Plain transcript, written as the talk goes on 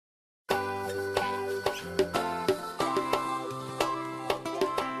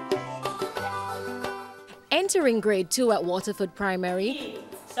Entering grade 2 at Waterford Primary,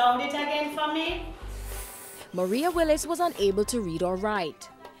 Sound it again for me. Maria Willis was unable to read or write.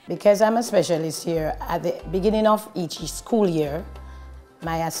 Because I'm a specialist here, at the beginning of each school year,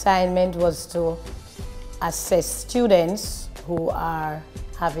 my assignment was to assess students who are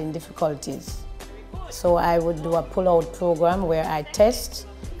having difficulties. So I would do a pull-out program where I test,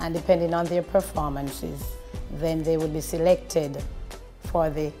 and depending on their performances, then they would be selected for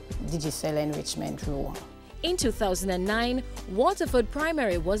the Digicel enrichment room. In 2009, Waterford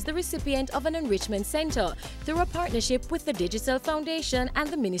Primary was the recipient of an Enrichment Centre through a partnership with the Digicel Foundation and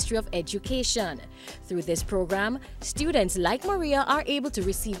the Ministry of Education. Through this program, students like Maria are able to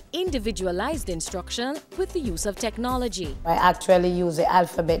receive individualized instruction with the use of technology. I actually use the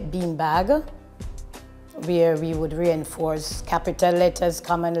alphabet beanbag, where we would reinforce capital letters,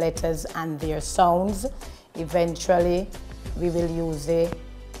 common letters, and their sounds. Eventually, we will use the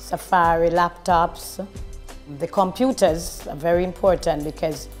Safari laptops. The computers are very important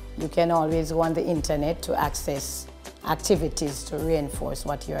because you can always go on the internet to access activities to reinforce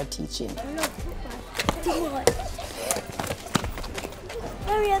what you are teaching.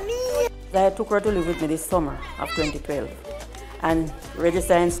 I took her to live with me this summer of 2012 and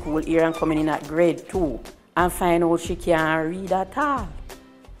register in school here and coming in at grade 2 and find out she can't read at all.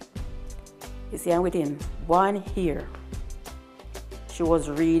 You see, I'm within 1 year. She was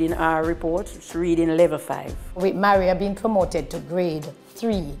reading our report, she's reading level 5. With Maria being promoted to grade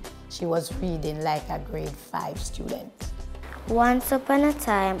 3, she was reading like a grade 5 student. Once upon a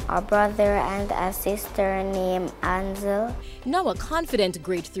time, a brother and a sister named Ansel. Now a confident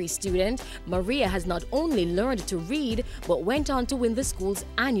grade 3 student, Maria has not only learned to read, but went on to win the school's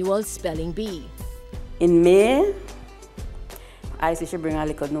annual Spelling Bee. In May, I see she bring a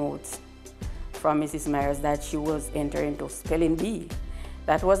little note from Mrs. Myers that she was entering to Spelling Bee.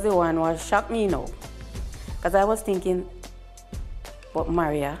 That was the one that shocked me now. Because I was thinking, but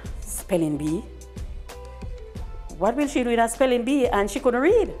Maria, Spelling Bee? What will she do in a Spelling Bee? And she couldn't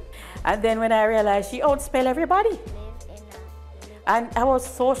read. And then when I realized she outspelled everybody. And I was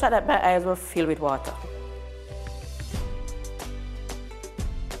so shocked that my eyes were filled with water.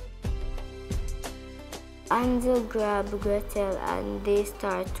 Ansel grabbed Gretel and they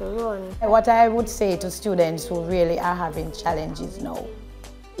start to run. What I would say to students who really are having challenges now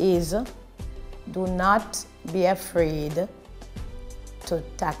is do not be afraid to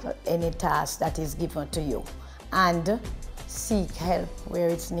tackle any task that is given to you and seek help where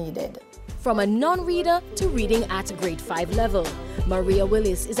it's needed. From a non-reader to reading at grade 5 level, Maria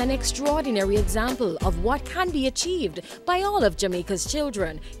Willis is an extraordinary example of what can be achieved by all of Jamaica's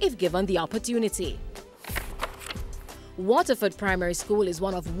children if given the opportunity. Waterford Primary School is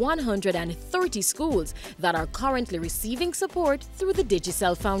one of 130 schools that are currently receiving support through the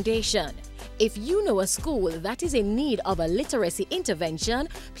Digicel Foundation. If you know a school that is in need of a literacy intervention,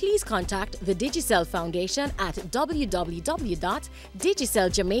 please contact the Digicel Foundation at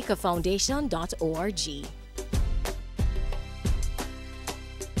www.digiceljamaicafoundation.org.